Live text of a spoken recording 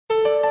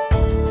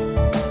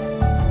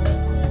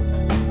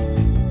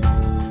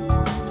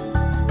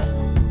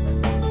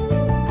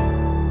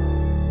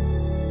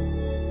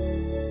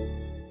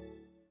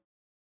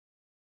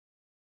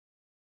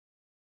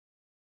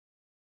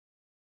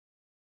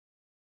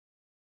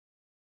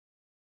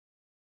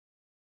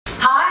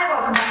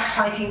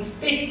fighting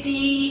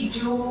 50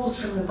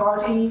 Juls from the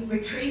body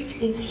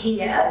retreat is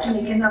here to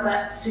make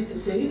another super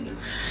soup.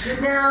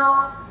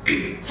 Now,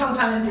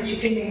 sometimes if you're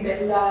feeling a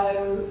bit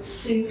low,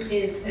 soup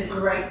is a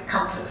great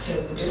comfort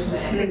food,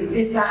 isn't it?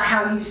 Is that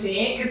how you see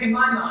it? Because in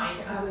my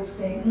mind, I always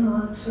think,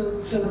 oh, I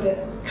feel a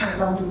bit kind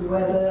of under the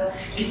weather,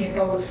 give me a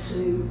bowl of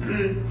soup.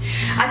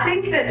 I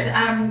think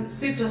that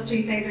soup does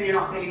two things when you're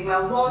not feeling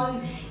well.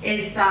 One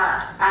is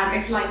that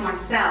if, like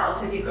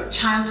myself, if you've got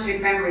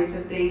childhood memories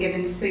of being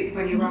given soup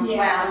when you were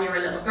unwell and you're a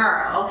little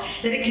girl,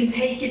 that it can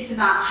take you to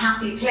that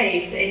happy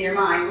place in your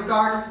mind,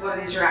 regardless of what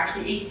it is you're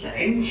actually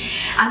eating.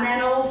 And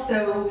then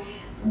also,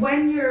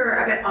 when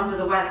you're a bit under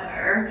the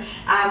weather,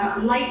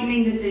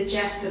 lightening the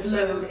digestive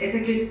load is a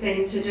good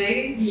thing to do.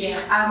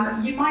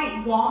 You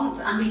might want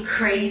and be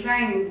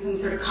craving some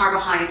sort of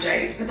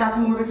carbohydrate, but that's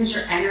more because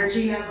your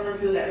energy level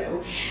is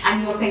low.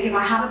 And you'll think, if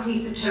I have a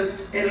piece of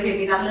toast, it'll give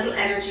me that little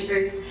energy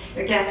boost.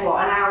 But guess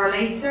what? An hour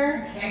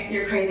later,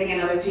 you're craving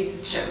another piece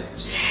of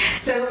toast.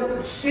 So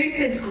soup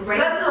is great. So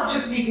that's not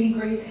just me being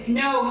greedy.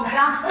 No,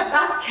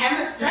 that's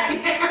chemistry. That's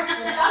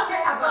chemistry.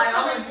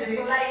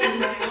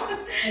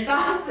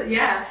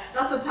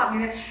 That's what's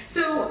happening there.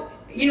 So,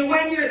 you know,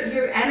 when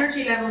your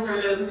energy levels are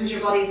low because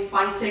your body is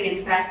fighting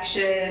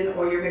infection,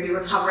 or you're maybe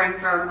recovering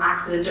from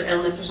accident or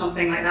illness or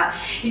something like that,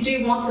 you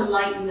do want to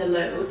lighten the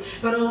load,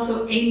 but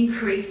also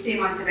increase the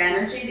amount of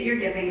energy that you're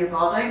giving your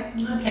body.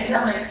 Okay,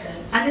 that makes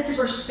sense. And this is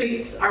where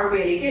soups are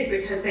really good,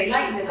 because they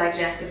lighten the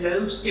digestive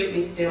load. You don't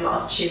need to do a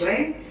lot of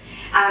chewing.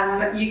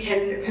 You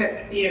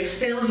can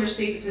fill your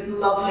soups with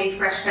lovely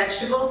fresh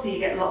vegetables, so you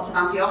get lots of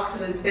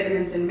antioxidants,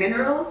 vitamins and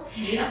minerals.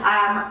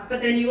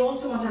 But then you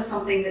also want to have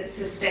something that's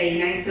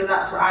sustaining, so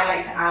that's where I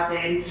like to add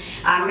in,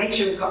 make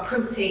sure we've got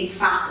protein,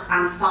 fat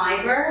and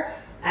fibre,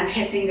 and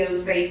hitting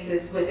those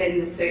bases within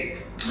the soup.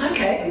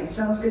 Okay,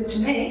 sounds good to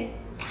me.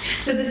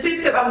 So the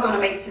soup that I'm going to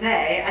make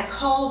today, I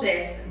call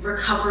this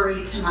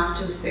recovery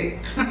tomato soup.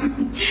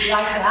 Like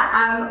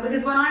that?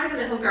 Because when I was a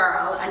little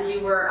girl and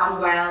you were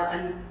unwell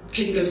and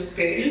couldn't go to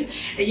school,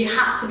 you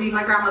had to be,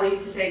 my grandmother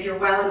used to say, if you're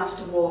well enough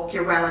to walk,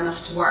 you're well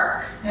enough to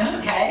work.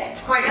 Okay.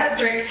 Quite a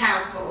strict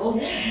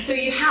household. So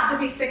you had to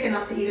be sick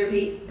enough to either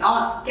be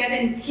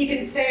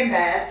stay in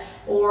bed,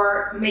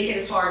 or make it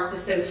as far as the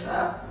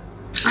sofa.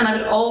 And I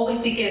would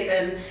always be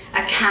given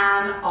a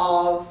can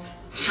of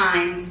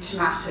Heinz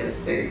tomato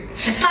soup.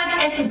 It's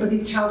like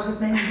everybody's childhood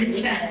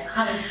memory.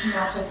 Heinz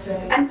tomato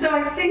soup. And so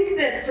I think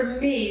that for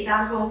me,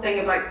 that whole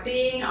thing about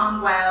being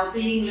unwell,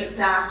 being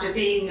looked after,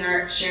 being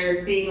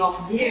nurtured, being off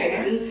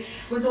school,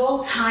 was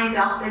all tied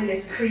up in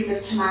this cream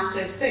of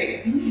tomato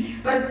soup.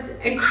 But it's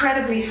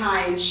incredibly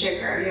high in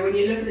sugar. You know, when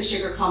you look at the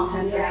sugar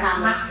content of a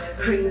can of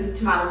cream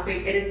tomato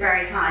soup, it is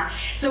very high.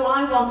 So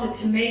I wanted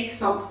to make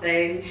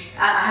something.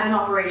 I had an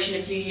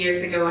operation a few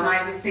years ago, and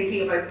I was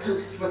thinking about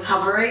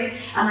post-recovery,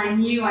 and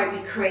I knew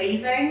I'd be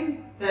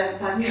craving that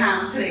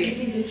canned soup. Give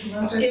me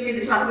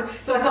the tomato soup.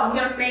 So I thought, I'm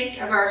going to make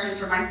a version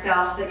for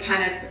myself that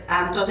kind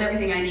of does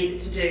everything I need it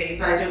to do,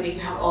 but I don't need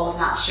to have all of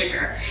that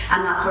sugar.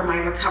 And that's where my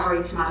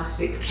recovery tomato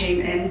soup came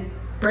in.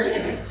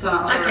 Brilliant. So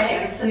that's where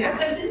okay. So what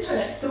goes into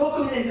it? So what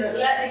goes into it?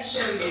 Let me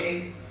show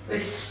you.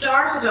 We've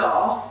started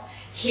off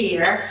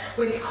here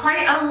with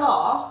quite a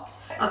lot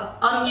of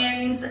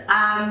onions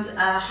and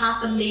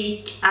half a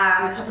leek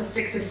and a couple of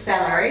sticks of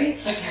celery.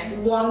 Okay.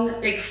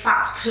 One big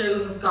fat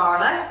clove of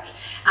garlic.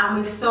 And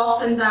we've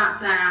softened that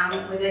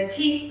down with a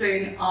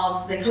teaspoon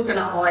of the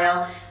coconut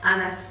oil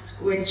and a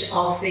squidge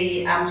of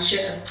the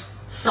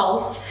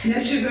salt.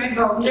 No sugar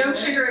involved. No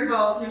sugar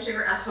involved, no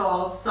sugar at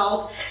all.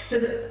 Salt. So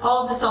that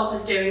all the salt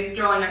is doing is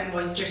drawing out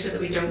moisture so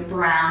that we don't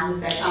brown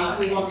the veggies.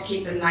 We want to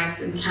keep them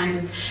nice and kind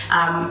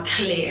of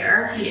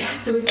clear.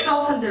 So we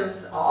softened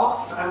those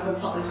off. I'm going to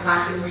put them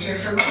back over here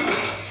for a moment.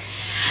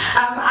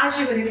 As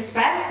you would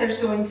expect, there's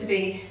going to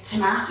be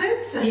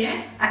tomatoes.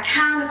 A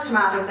can of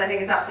tomatoes, I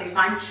think, is absolutely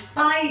fine.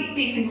 Buy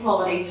decent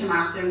quality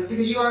tomatoes,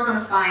 because you are going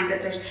to find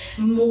that there's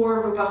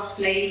more robust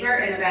flavour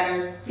in a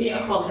better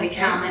quality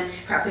can than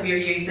perhaps if you're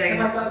using.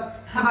 Have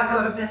I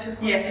got a better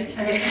quality? Yes,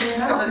 I've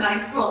got a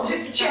nice quality.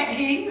 Just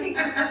checking,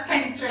 because this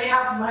came straight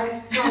out of my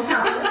store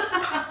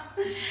cabinet.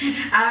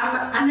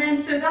 And then,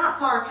 so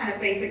that's our kind of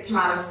basic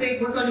tomato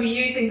soup. We're going to be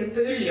using the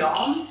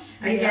bouillon.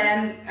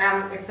 Again,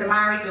 it's the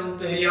marigold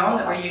bouillon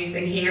that we're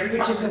using here,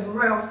 which is a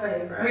real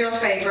favourite. Real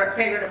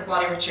favourite at the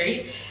body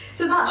retreat.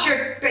 So that's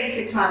your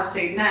basic tomato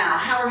soup. Now,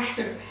 how we're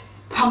sort of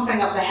pumping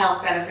up the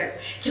health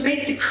benefits. To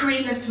make the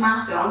cream of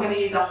tomato, I'm going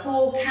to use a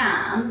whole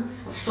can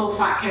of full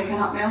fat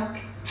coconut milk.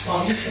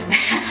 Wonderful.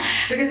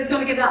 Because it's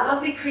going to give that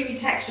lovely creamy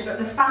texture, but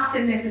the fat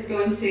in this is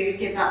going to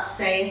give that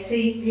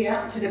satiety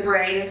to the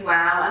brain as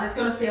well, and it's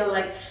going to feel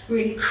like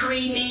really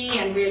creamy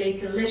and really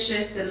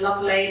delicious and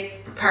lovely.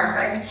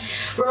 Perfect.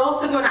 We're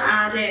also going to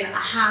add in a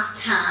half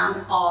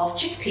can of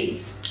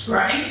chickpeas.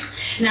 Right.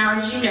 Now,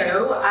 as you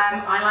know,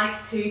 I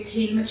like to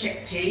peel my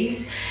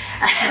chickpeas.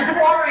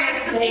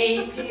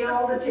 Laboriously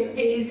peel the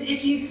chickpeas.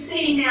 If you've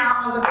seen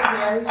our other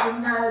videos,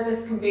 you know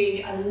this can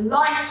be a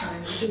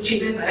lifetime's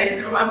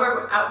achievement.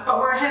 But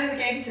we're ahead of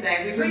the game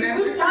today. We've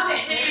remembered done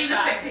it. to peel the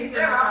chickpeas in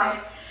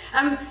advance.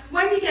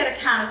 When you get a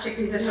can of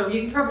chickpeas at home,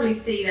 you can probably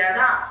see there,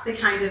 that's the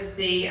kind of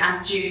the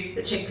juice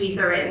that chickpeas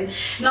are in.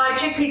 Now,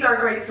 chickpeas are a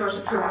great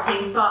source of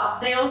protein, but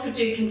they also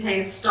do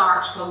contain a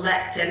starch called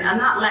lectin, and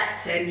that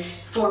lectin,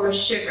 form of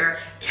sugar,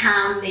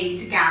 can lead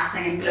to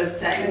gassing and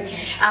bloating.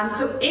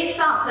 So if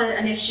that's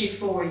an issue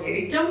for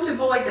you, don't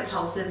avoid the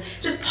pulses,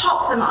 just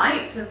pop them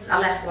out. I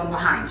left one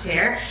behind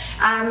here.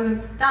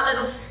 That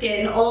little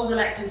skin, all the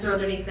lectins are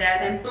underneath there,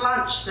 then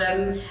blanch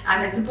them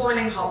in some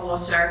boiling hot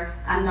water,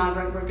 and now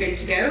we're good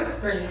to go.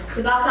 Brilliant.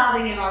 So that's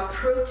adding in our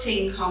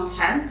protein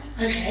content.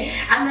 Okay.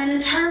 And then in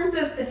terms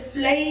of the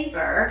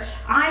flavour,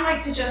 I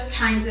like to just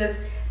kind of,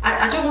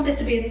 I don't want this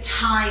to be a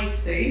Thai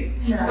soup,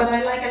 but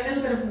I like a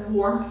little bit of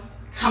warmth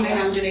coming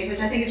underneath, which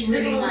I think is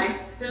really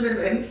nice, a little bit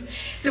of oomph.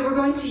 So we're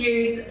going to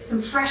use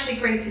some freshly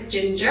grated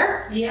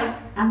ginger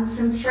and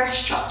some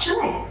fresh chopped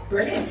chilli.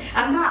 Brilliant.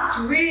 And that's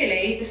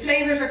really, the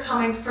flavours are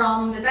coming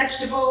from the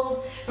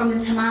vegetables, from the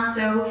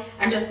tomato,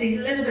 and just these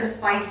little bit of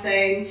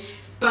spicing.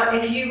 But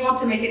if you want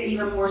to make it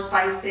even more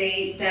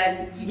spicy,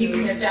 then you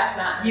can adapt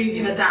that. You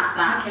can adapt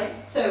that. Okay.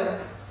 So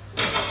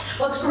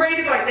what's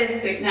great about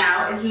this soup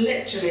now is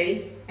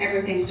literally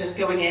everything's just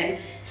going in.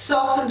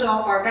 Softened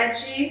off our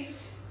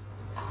veggies.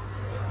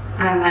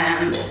 And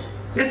then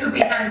this will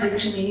be handed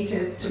to me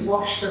to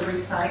wash the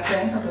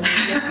recycling.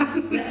 Left a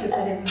bit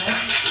in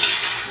there.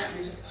 Let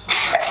me just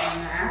pop that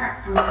in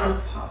there. And we're going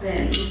to pop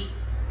in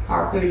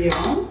our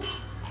bouillon.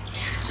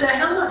 So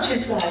how much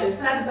is that?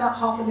 Is that about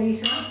half a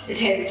litre?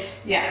 It is,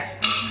 yeah.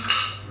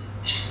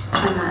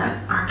 And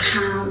then our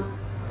can.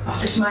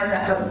 Just mind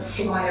that doesn't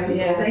fly over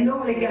here. They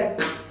normally go,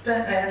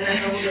 don't they? And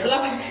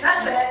then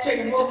that's it.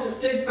 Tracey's just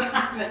stood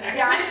back there.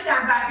 Yeah, I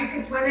stand back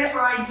because whenever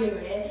I do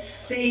it,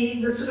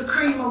 the sort of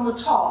cream on the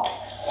top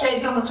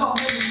stays on the top,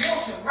 and then the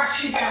water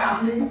rushes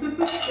down and then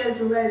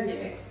goes all over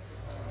you.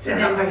 So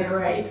not very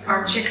brave.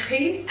 Our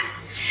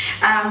chickpeas.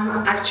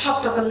 I've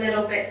chopped up a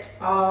little bit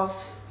of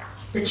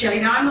the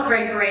chilli. Now, I'm not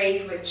very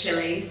brave with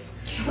chilies.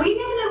 Well, you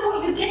never know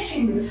what you're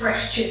getting with a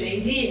fresh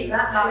chilli, do you?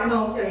 That's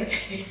also the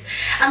case.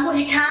 And what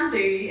you can do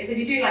is, if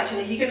you do like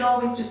chilli, you can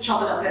always just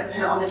chop a little bit and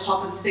put it on the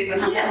top of the soup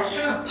and have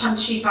little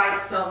punchy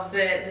bites of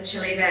the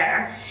chilli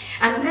there.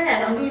 And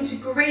then I'm going to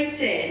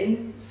grate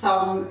in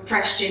some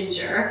fresh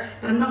ginger,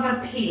 but I'm not going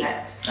to peel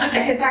it.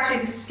 Okay. Because actually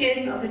the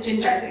skin of the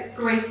ginger is a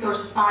great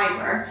source of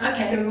fibre.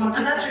 Okay. So we want to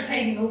and that's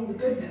retaining all the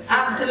goodness.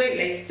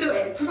 Absolutely.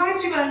 So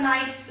provided you've got a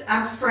nice,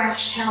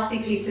 fresh, healthy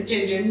piece of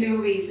ginger,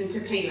 no reason to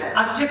peel it.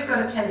 I've just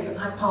got to tell you,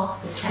 I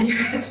passed the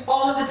test.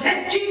 All of the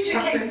tests. Ginger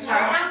came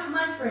straight out of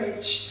my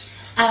fridge,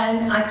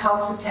 and I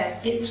passed the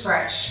test. It's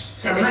fresh.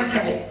 So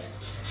okay.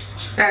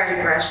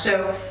 Very fresh.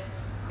 So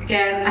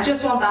again, I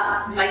just want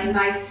that like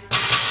nice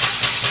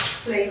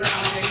flavour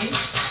underneath.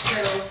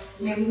 So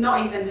maybe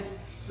not even,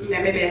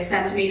 maybe a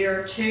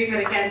centimetre or two,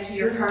 but again to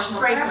your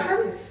personal preference.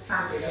 Is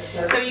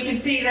fabulous. So you can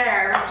see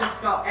there, I've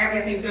just got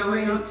everything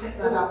going on. Tip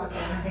that up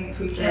again, I think, if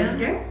we can.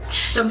 There we go.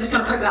 So I'm just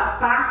going to put that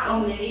back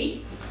on the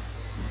heat.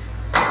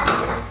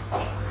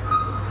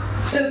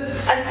 So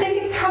I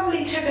think it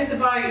probably took us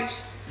about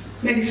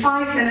maybe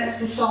 5 minutes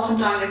to soften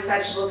down those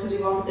vegetables because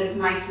we wanted those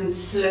nice and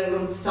slow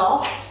and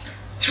soft.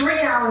 3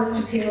 hours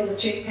to peel the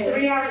chickpeas.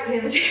 3 hours to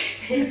peel the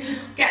chickpeas.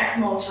 Get a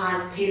small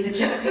child to peel the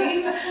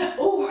chickpeas,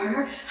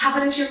 or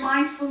have it as your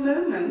mindful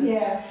moment.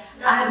 Yes.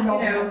 And you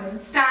know,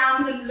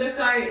 stand and look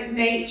out at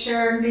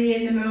nature and be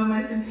in the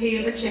moment and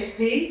peel the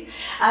chickpeas.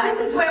 This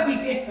is where we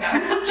differ.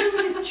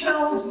 Juls is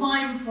chilled,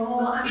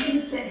 mindful. I'm going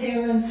to sit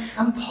here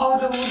and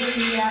pod all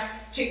the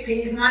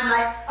chickpeas, and I'm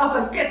like,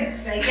 oh, for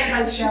goodness sake, get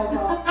those shells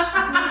off.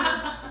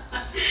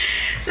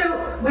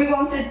 So we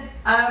wanted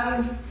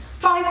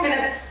 5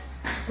 minutes.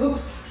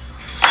 Oops.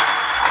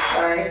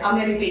 Sorry, I'll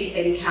nearly be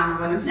in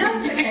camera when I'm saying. No,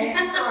 it's okay,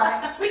 it's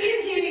alright. We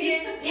can hear you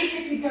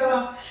even if you go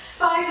off.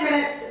 5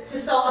 minutes to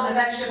soften the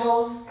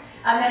vegetables,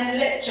 and then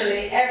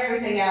literally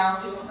everything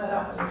else. Do you want that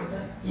up a little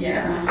bit?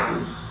 Yeah,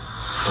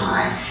 nice.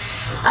 Alright.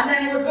 And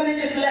then we're going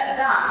to just let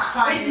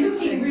that. It's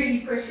looking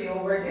really pretty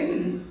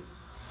already.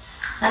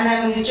 And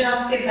then we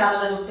just give that a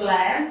little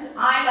blend.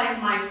 I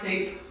like my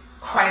soup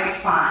quite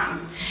fine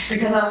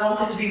because I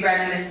want it to be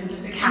reminiscent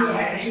of the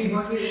can soup.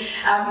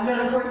 But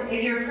of course,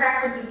 if your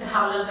preference is to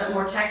have a little bit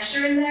more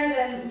texture in there,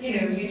 then you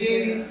know you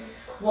do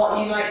what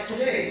you like to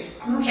do.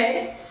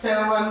 Okay. So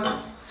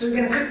we're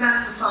going to cook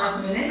that for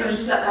 5 minutes. We'll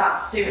just let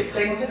that do its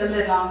thing. We'll put the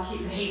lid on,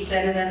 keep the heat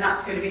in, and then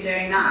that's going to be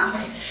doing that.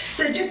 Okay.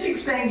 So just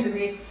explain to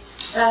me,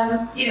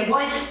 you know,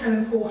 why is it so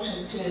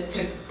important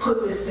to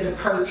put this bit of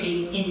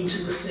protein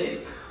into the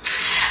soup?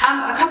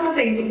 A couple of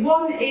things.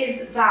 One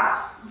is that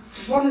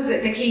one of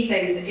the key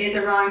things is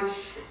around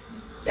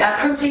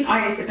protein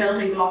is the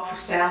building block for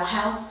cell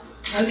health.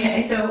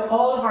 Okay. So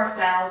all of our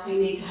cells, we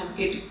need to have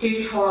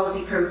good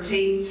quality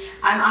protein.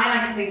 I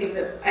like to think of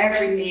that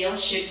every meal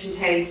should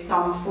contain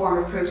some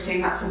form of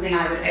protein. That's something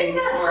I would aim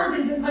for. That's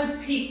something that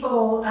most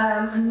people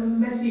and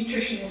most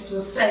nutritionists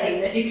will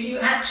say, that if you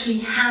actually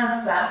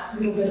have that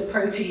little bit of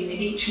protein in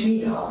each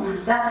meal,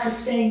 that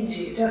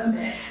sustains you, doesn't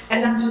it?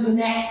 And then to the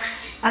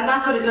next. And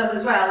that's what it does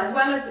as well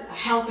as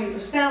helping for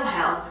cell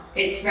health.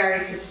 It's very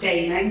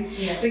sustaining,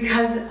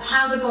 because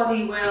how the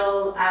body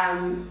will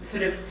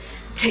sort of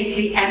take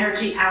the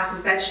energy out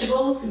of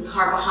vegetables and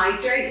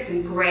carbohydrates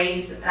and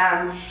grains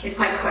is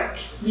quite quick.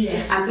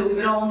 Yes. And so we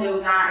would all know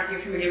that if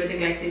you're familiar with the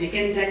glycemic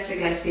index, the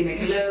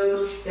glycemic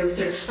load, those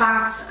sort of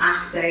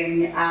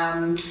fast-acting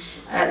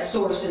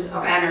sources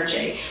of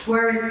energy.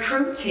 Whereas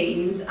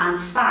proteins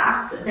and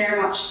fat, they're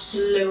much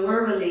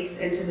slower release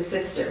into the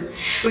system,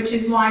 which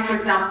is why, for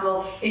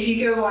example, if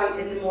you go out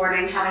in the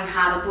morning having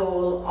had a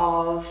bowl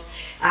of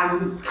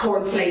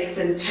cornflakes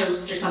and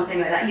toast or something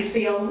like that, you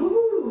feel, woo!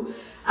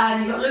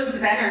 And you've got loads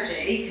of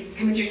energy because it's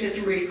coming to your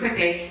system really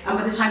quickly, and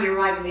by the time you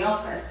arrive in the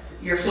office,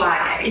 you're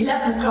flying.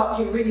 11 o'clock,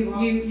 you really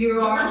want you're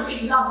going to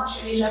eat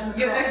lunch at 11 o'clock.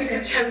 You're looking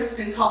for toast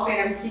and coffee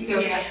and to go.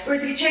 Yeah.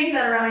 Whereas if you change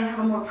that around and have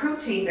a more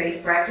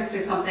protein-based breakfast,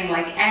 or something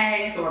like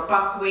eggs or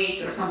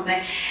buckwheat or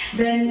something,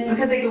 then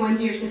because they go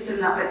into your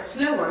system that bit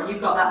slower, you've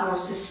got that more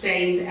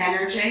sustained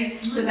energy,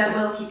 so that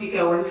will keep you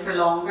going for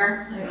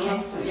longer.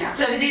 Okay. So, yeah.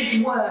 So it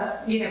is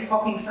worth,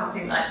 popping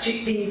something like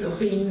chickpeas or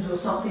beans or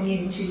something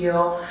into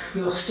your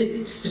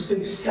soups to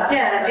boost that.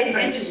 Yeah, that into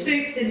protein.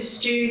 soups, into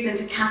stews,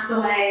 into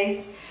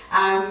cassoulets.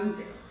 And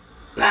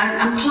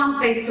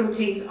plant-based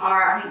proteins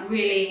are, I think,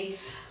 really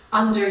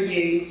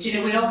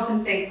underused. We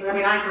often think,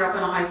 I grew up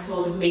in a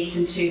household of meat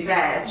and 2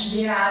 veg.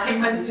 Yeah, I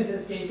think most of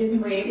us did,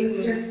 didn't we? It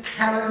was just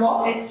how it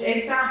was.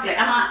 Exactly.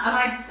 And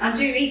I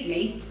do eat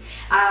meat,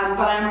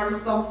 but I'm a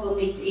responsible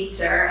meat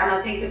eater, and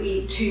I think that we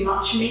eat too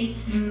much meat.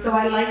 So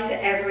I like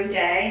to every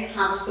day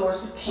have a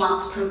source of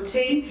plant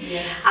protein.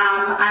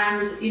 Yeah.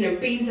 And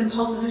beans and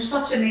pulses are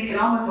such an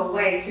economical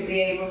way to be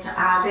able to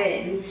add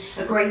in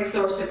a great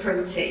source of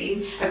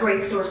protein, a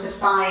great source of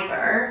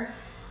fibre,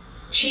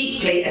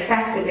 cheaply,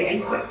 effectively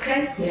and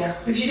quickly. Yeah.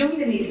 Because you don't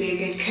even need to be a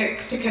good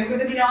cook to cook with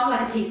them.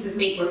 Unlike a piece of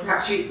meat where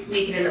perhaps you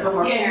need to be a little bit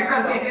more you've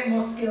got to careful. be a bit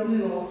more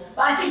skillful.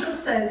 But I think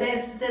also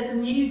there's a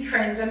new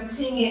trend. I'm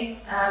seeing it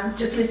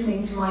just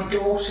listening to my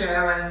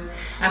daughter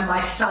and my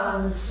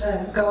son's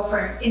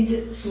girlfriend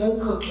into slow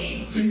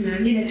cooking.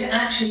 To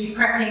actually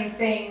prepping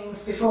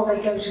things before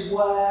they go to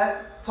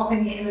work,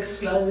 popping it in a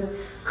slow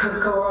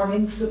cooker or an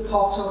Instant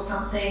Pot or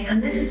something.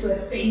 And this is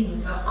where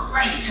beans are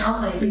great,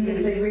 aren't they?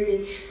 Because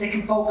they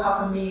can bulk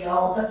up a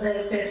meal, but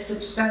they're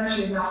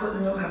substantial enough that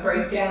they're not going to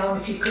break down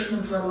if you cook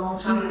them for a long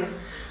time.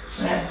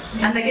 So,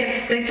 and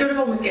they sort of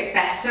always get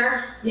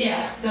better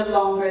the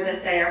longer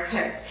that they are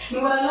cooked.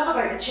 What I love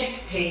about the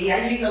chickpea,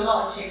 I use a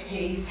lot of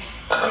chickpeas, is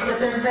that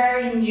they're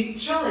very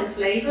neutral in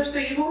flavour, so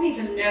you won't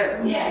even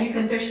know.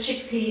 There's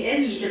chickpea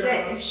in the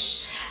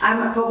dish.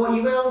 But what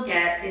you will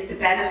get is the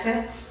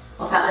benefit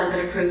of that little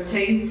bit of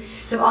protein.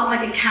 So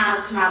unlike a can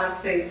of tomato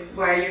soup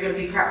where you're going to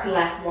be perhaps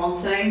left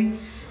wanting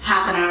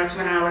half an hour to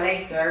an hour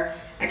later,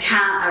 a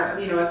can,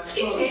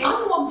 excuse me,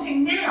 I'm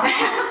wanting now.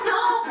 I'm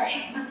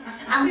starving.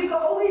 And we've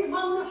got all these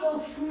wonderful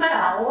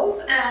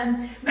smells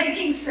and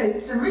making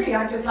soups, and really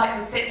I'd just like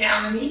to sit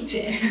down and eat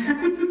it.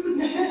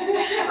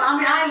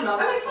 I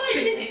love it. 5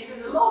 minutes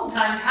is a long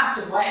time to have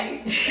to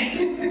wait.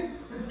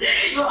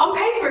 Well, on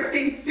paper it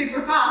seems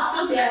super fast,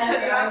 doesn't it?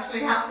 Until you right.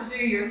 actually have to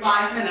do your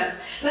 5 minutes.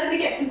 Let me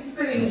get some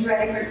spoons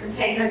ready for some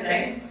tasting.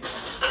 Okay.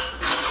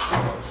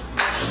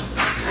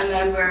 And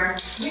then we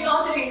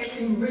are doing this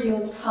in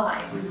real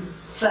time.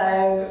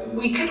 So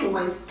we could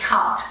always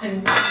cut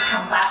and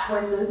come back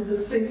when the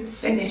soup's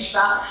finished,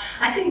 but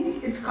I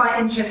think it's quite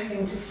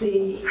interesting to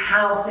see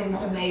how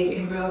things are made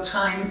in real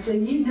time. So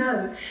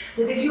that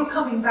if you're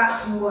coming back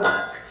from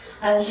work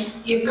and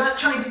you're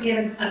trying to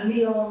get a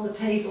meal on the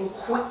table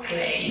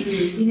quickly,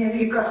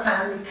 you've got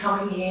family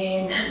coming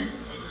in, and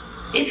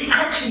it's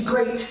actually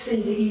great to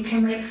see that you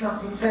can make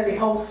something fairly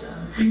wholesome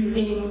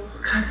in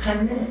kind of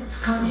 10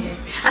 minutes, can't you?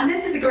 And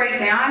this is a great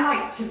thing.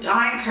 I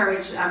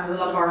encourage with a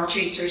lot of our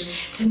retreaters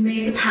to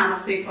make a pan of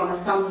soup on a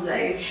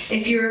Sunday.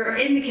 If you're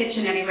in the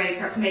kitchen anyway,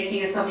 perhaps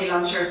making a Sunday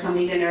lunch or a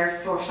Sunday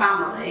dinner for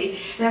family,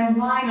 then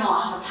why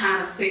not have a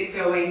pan of soup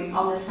going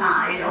on the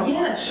side or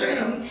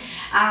sure.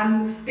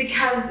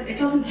 Because it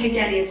doesn't take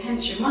any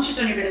attention. Once you've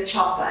done your bit of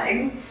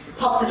chopping,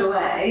 popped it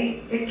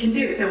away, it can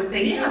do its own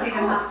thing. You don't even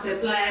have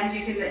to blend,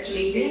 you can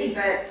literally leave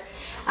it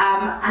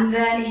and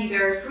then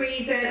either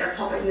freeze it or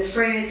pop it in the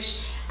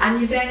fridge, and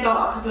you've then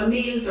got a couple of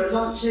meals or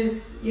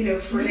lunches,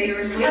 for later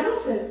in the week. And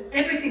also,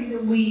 everything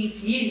that we've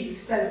used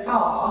so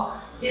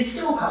far is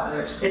still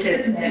covered,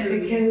 isn't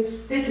it?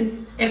 Because this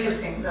is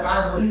everything that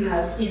I would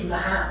have in the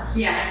house.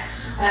 Yeah.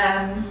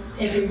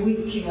 Every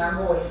week, I'm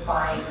always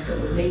buying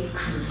sort of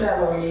leeks and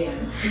celery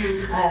and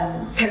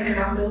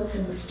coconut milk's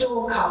in the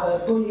store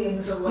cupboard,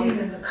 bouillon's always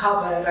in the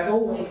cupboard, I've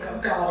always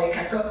got garlic,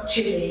 I've got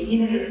chilli,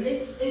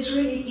 it's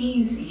really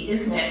easy,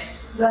 isn't it?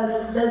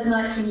 those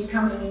nights when you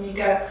come in and you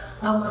go,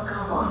 oh my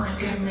God, what am I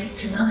going to make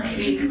tonight?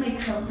 If you can make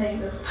something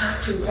that's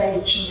packed with veg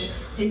and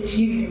it's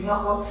using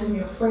not what's in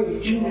your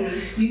fridge or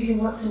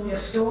using what's in your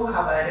store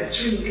cupboard,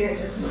 it's really good,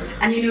 isn't it?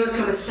 And you know it's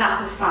going to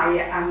satisfy you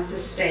and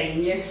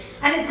sustain you.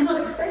 And it's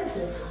not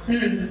expensive.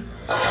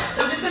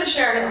 So I'm just going to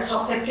share a little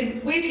top tip,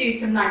 because we've used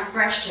some nice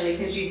fresh chilli,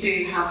 because you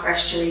do have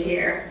fresh chilli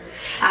here.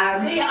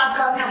 See, I've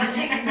got another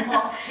tick in the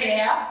box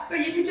here. But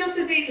you could just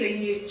as easily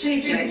use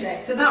chilli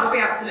flakes, so that would be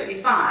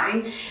absolutely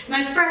fine.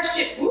 Now fresh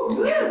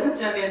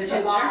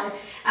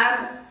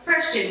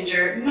fresh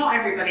ginger, not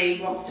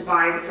everybody wants to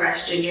buy the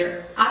fresh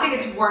ginger. I think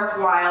it's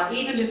worthwhile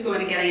even just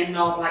going and getting a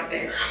knob like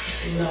this. I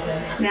just love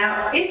it.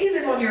 Now, if you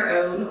live on your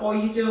own or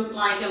you don't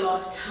like a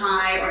lot of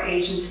Thai or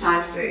Asian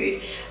style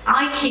food,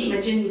 I keep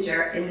my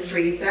ginger in the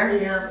freezer.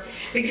 Yeah.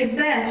 Because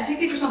then,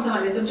 particularly for something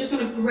like this, I'm just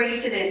going to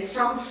grate it in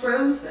from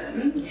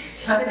frozen.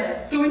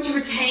 It's going to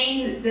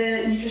retain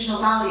the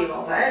nutritional value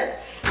of it.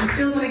 I'm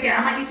still going to get,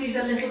 I might need to use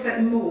a little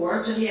bit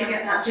more just to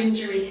get that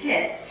gingery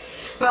hit.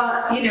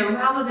 But, you know,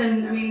 rather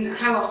than, I mean,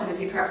 how often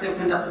have you perhaps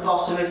opened up the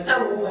bottom of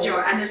the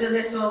jar and there's a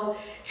little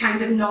kind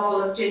of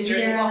knob of ginger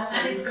in the bottom?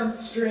 And it's gone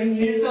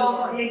stringy. It's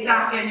all,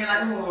 exactly, and you're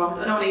like, oh,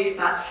 I don't want to use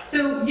that.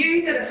 So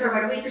use it for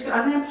about a week or so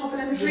and then pop it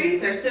in the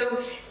freezer.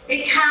 So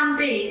it can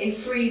be a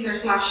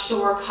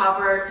freezer/store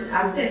covered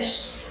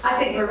dish. I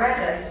think we're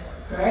ready.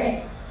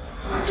 Great.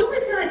 It's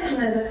always nice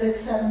to know that there's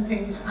certain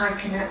things I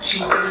can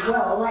actually do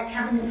well, like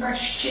having a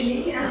fresh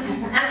chilli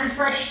and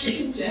fresh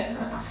ginger.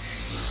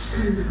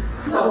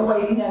 It's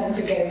always known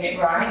for getting it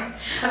right.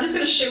 I'm just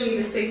going to show you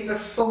the soup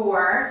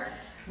before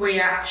we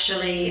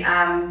actually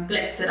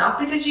blitz it up,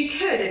 because you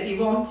could, if you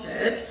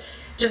wanted,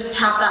 just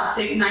have that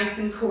soup nice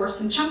and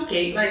coarse and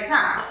chunky like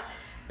that.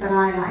 But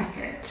I like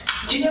it.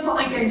 Do you know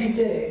what I'm going to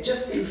do?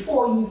 Just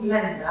before you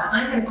blend that,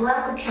 I'm going to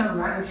grab the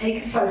camera and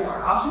take a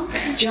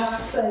photograph,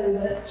 just so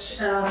that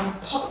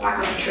Pop back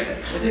on the trigger.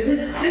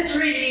 this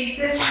really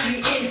is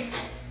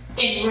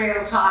in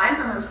real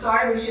time, and I'm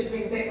sorry, we should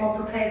be a bit more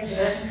prepared for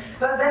this,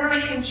 but then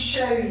I can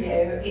show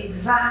you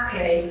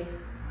exactly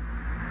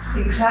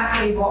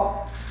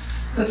what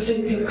the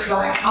soup looks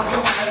like. I'll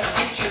put a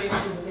picture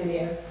into the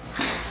video,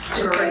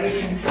 just so you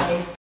can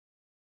see.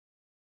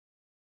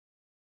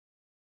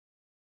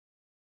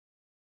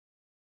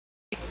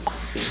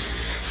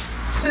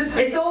 So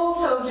it's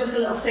also just a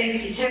little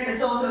safety tip.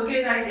 It's also a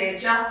good idea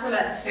just to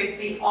let the soup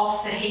be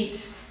off the heat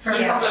for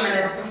a couple of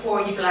minutes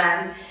before you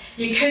blend.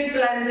 You could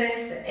blend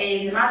this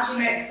in the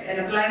Magimix, in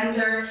a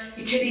blender.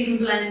 You could even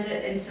blend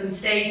it in some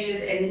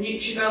stages in the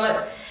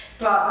NutriBullet.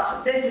 But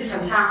this is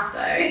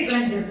fantastic. Stick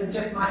blenders are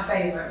just my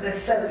favourite. They're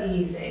so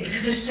easy.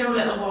 Because there's so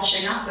little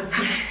washing up as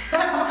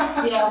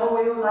well. Yeah, well,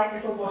 we all like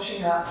little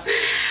washing up.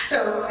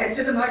 So it's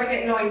just about to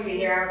get noisy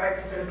here. I'm about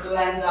to sort of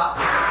blend up.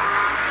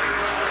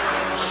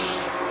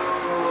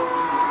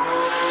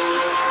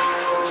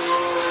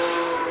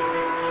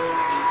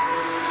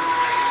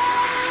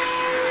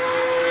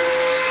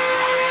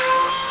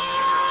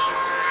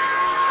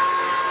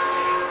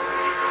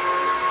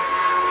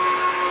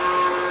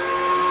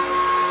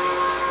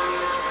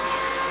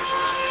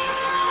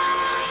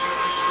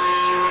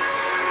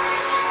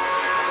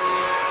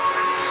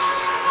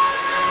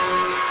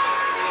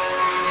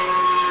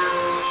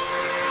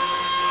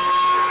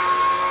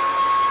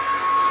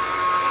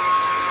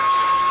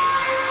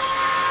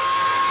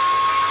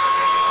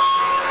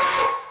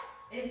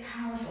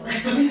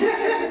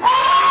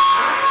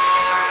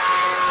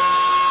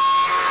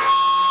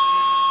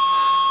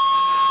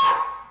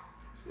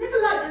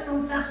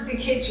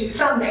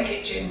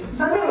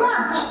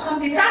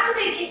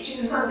 Saturday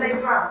kitchen, Sunday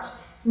brunch.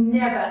 It's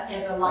never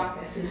ever like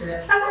this, is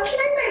it? I want you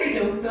to maybe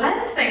don't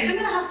blend things. I'm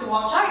going to have to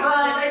watch out.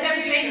 Well, they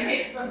don't blend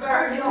it for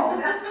very long,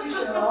 that's for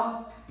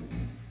sure.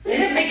 They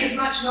don't make as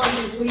much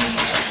noise as we do.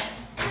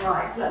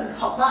 Right, let me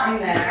pop that in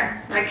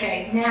there.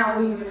 Okay, now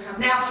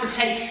for the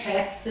taste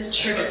test. The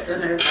trivet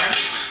done over.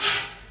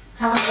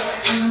 Have a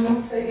look. And I'm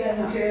also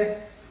going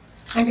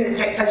to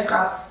take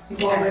photographs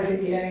while we're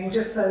videoing,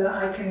 just so that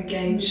I can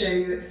again show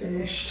you it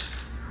finished.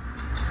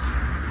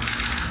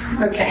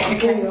 Okay,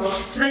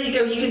 so there you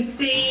go, you can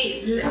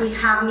see we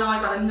have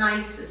now got a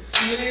nice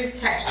smooth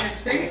textured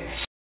soup.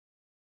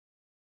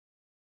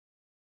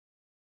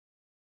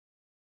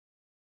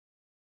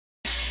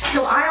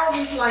 So I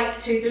always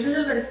like to, there's a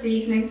little bit of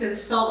seasoning, so the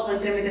salt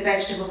went in with the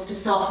vegetables to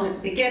soften at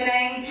the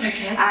beginning.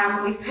 Okay.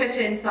 We've put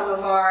in some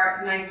of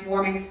our nice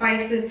warming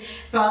spices,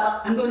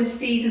 but I'm going to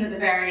season at the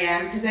very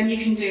end, because then you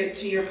can do it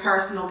to your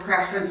personal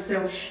preference.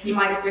 So you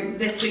might,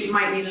 this soup you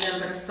might need a little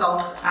bit of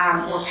salt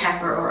or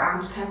pepper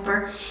and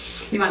pepper.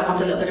 You might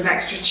want a little bit of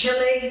extra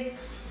chilli.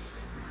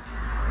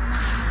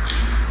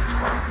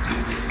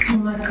 Oh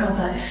my God,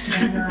 that is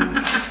so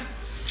nice.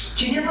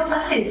 Do you know what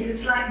that is?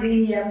 It's like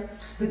the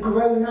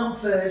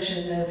grown-up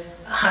version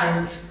of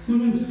Heinz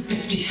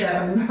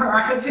 57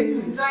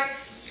 varieties.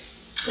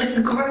 It's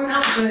the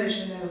grown-up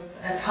version of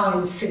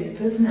Heinz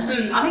soup, isn't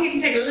it? I think you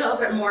can take a little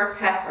bit more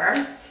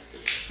pepper.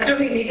 I don't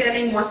think it needs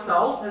any more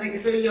salt. I think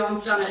the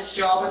bouillon's done its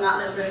job, and that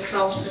little bit of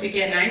salt at the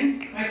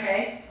beginning.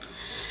 Okay.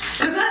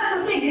 Because that's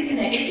the thing, isn't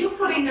it? If you're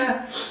putting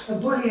a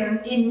bouillon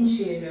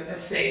into a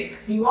soup,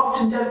 you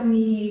often don't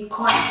need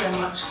quite so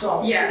much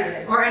salt.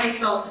 Yeah, or any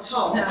salt at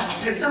all. No,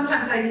 because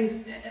sometimes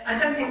I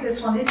don't think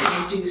this one is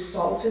a reduced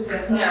salt, is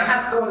it? No. I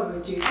have got a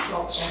reduced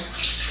salt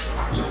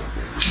one.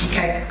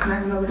 Okay, can I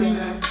have another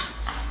dinner?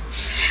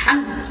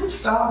 And I'm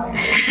starving.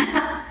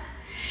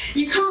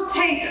 you can't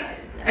taste,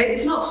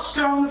 it's not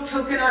strong of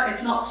coconut,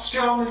 it's not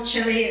strong of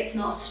chilli, it's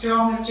not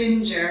strong of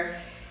ginger.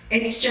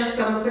 It's just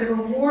got a bit of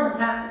a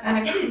warmth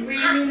and a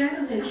creaminess.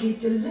 It's absolutely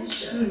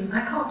delicious.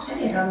 I can't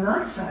tell you how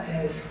nice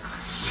that is.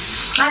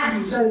 That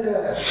is so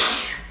good.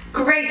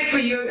 Great for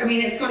you. I mean,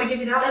 it's going to give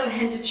you that little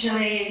hint of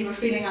chilli if you were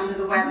feeling under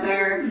the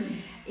weather.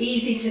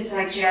 Easy to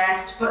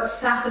digest, but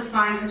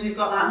satisfying because we've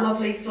got that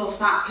lovely full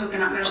fat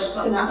coconut milk,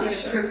 got that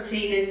bit of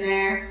protein in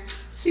there.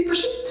 Super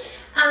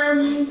soups.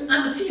 And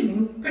I'm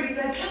assuming pretty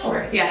low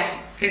calorie.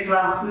 Yes, as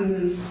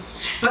well.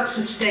 But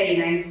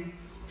sustaining.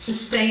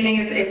 Sustaining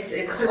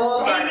is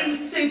all about it.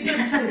 Super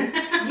soup.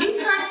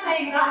 You try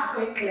saying that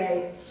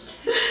quickly.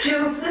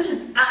 Jules, this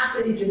is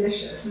absolutely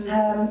delicious.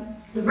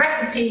 The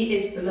recipe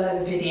is below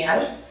the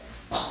video.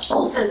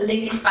 Also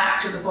links back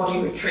to the body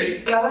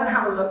retreat. Go and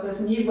have a look.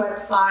 There's a new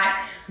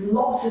website,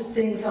 lots of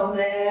things on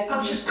there.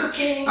 Conscious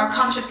cooking. Our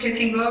conscious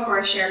cooking blog where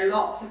I share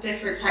lots of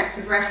different types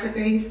of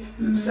recipes.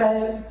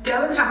 So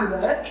go and have a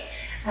look.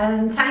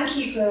 And thank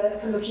you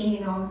for looking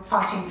in on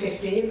Fighting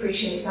 50,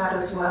 appreciate that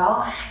as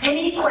well.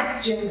 Any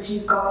questions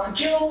you've got for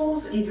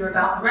Jules, either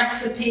about the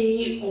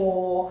recipe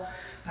or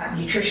about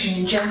nutrition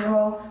in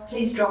general,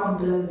 please drop them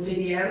below the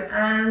video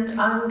and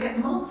I will get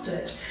them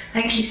answered.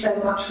 Thank you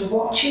so much for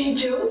watching,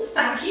 Jules.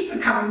 Thank you for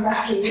coming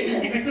back in.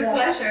 It's a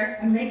pleasure.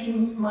 And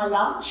making my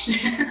lunch.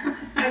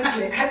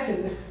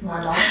 hopefully this is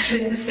my lunch.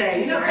 It's the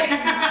same. You're not taking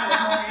this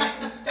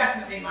home. It's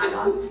definitely my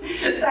lunch.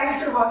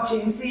 Thanks for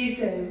watching. See you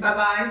soon.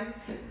 Bye-bye.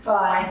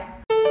 Bye.